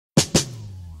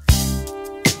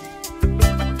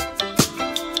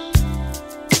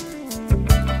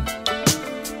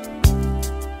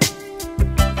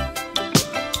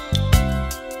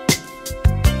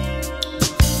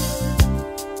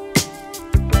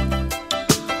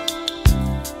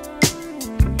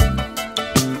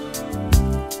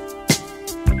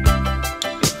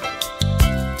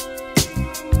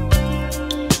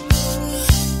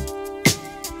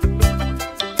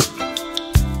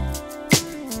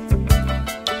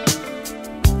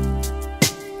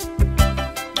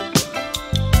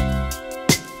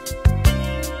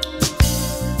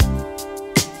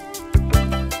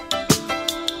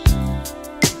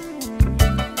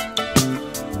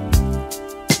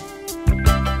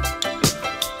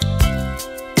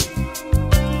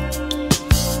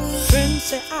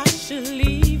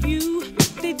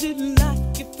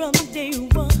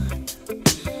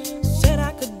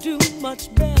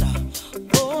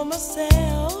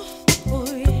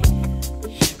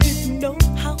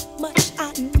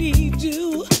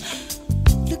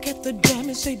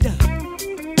say done.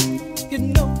 You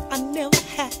know I never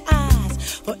had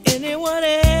eyes for anyone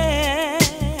else.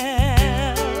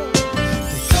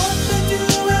 They thought they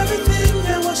knew everything,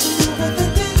 there was some but they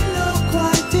didn't know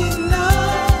quite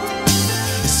enough.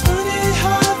 It's funny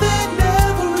how they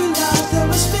never realized there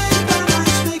was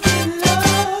midnight making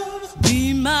love.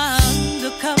 Be my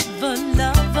undercover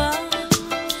lover,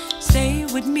 stay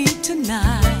with me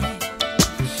tonight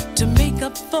to make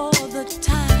up for the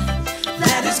time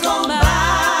that has gone by.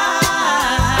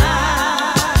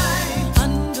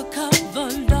 Undercover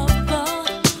lover,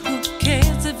 who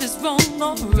cares if it's wrong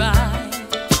or right?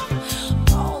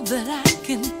 All that I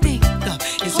can think of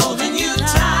is holding you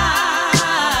tight.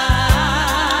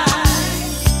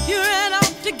 You ran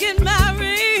out to get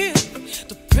married,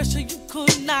 the pressure you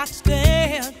could not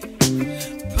stand.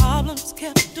 Problems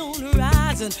kept on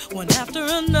rising, one after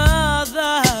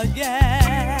another,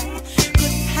 yeah.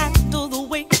 Couldn't handle the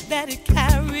weight that it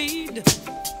carried.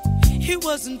 He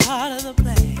wasn't part of the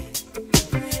plan.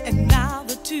 And now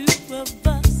the two of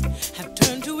us have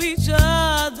turned to each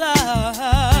other.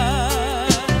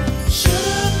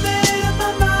 Should've made up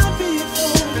my mind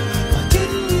before. Why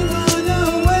didn't you run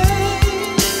away?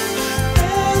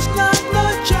 There's not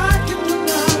much I can do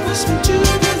now. It's been 2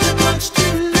 years and much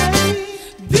too late.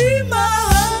 Be my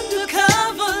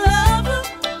undercover lover,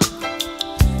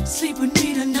 sleep with me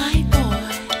tonight, boy.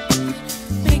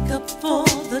 Make up for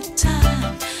the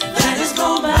time that has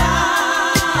gone by.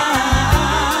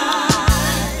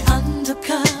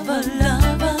 Undercover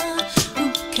lover, who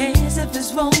cares if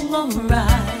it's wrong or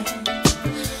right?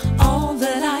 All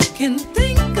that I can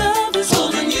think of is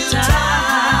holding you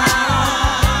tight.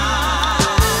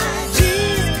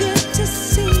 It's good to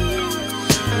see you.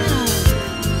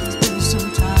 It's been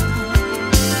some time.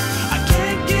 I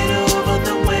can't get over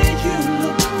the way you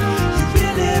look. You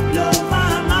really blow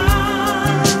my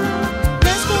mind.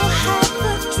 Let's go have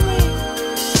a drink,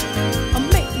 or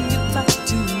maybe it back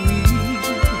to me.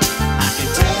 I can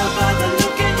tell by the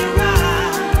look in your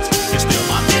eyes, you're still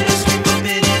my bittersweet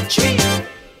forbidden treat.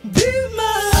 Be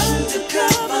my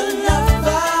undercover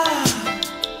lover,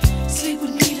 sleep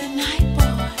with me tonight,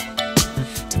 boy,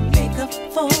 to make up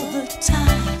for the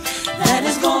time that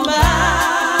has gone by.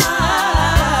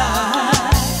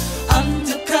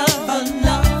 Undercover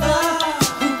lover,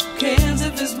 who cares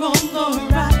if it's wrong or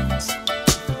right?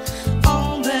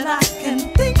 All that I can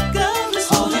think of is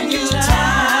holding you tight.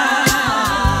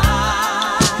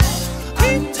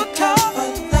 Undercover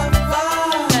lover,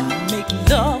 that make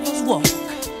lovers walk.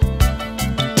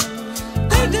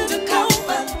 They didn't know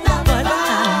but I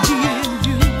needed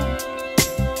you.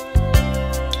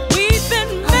 We've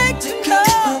been making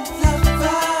love,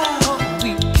 oh,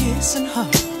 we kiss and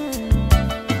hug.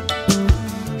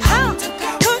 How could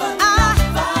I do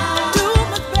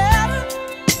much better?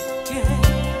 Yeah.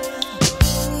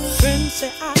 Friends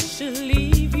say I should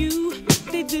leave you.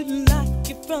 They didn't like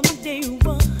you from day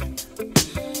one.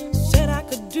 Said I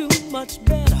could do much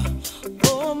better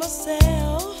for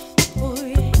myself. Oh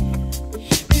yeah.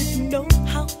 Didn't know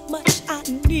how much I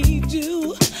need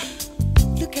you.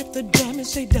 Look at the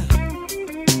damage they done.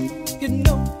 You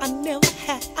know I never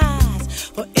had eyes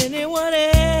for anyone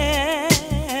else.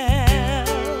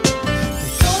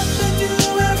 They thought they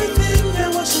knew everything,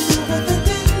 there was some but they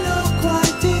didn't know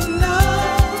quite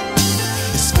enough.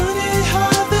 It's funny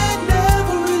how they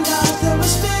never realized there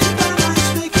was midnight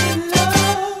making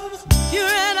love. You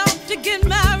ran out to get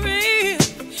married,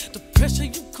 the pressure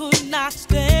you could not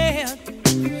stand.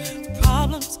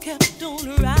 Problems kept on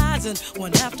rising,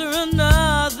 one after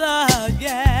another,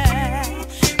 yeah.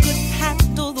 Couldn't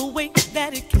handle the weight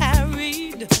that it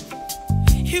carried.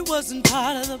 He wasn't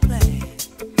part of the plan.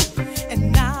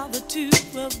 And now the two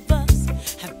of us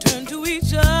have turned to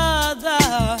each other.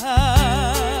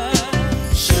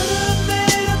 Should've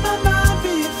made up my mind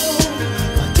before.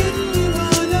 Why didn't you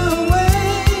run away?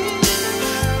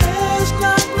 There's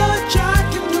not much I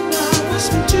can do now. It's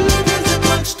been 2 years and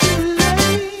much too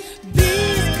late.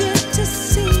 It's good to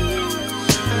see you.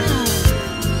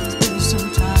 It's been some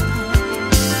time.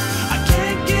 I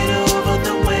can't get over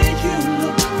the way you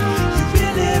look. You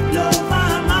really blow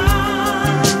my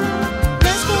mind.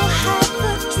 Let's go have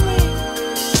a drink,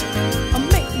 or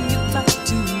maybe it back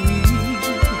to me.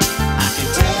 I can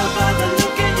tell by the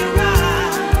look in your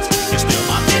eyes, you're still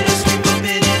my bittersweet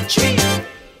forbidden treat.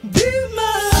 Be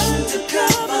my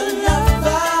undercover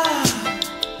lover,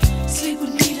 sleep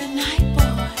with me tonight,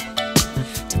 boy,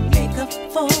 to make up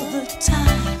for the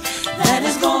time that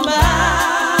has gone by.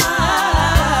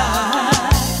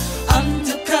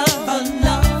 Undercover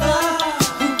lover,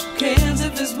 who cares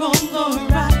if it's wrong or right?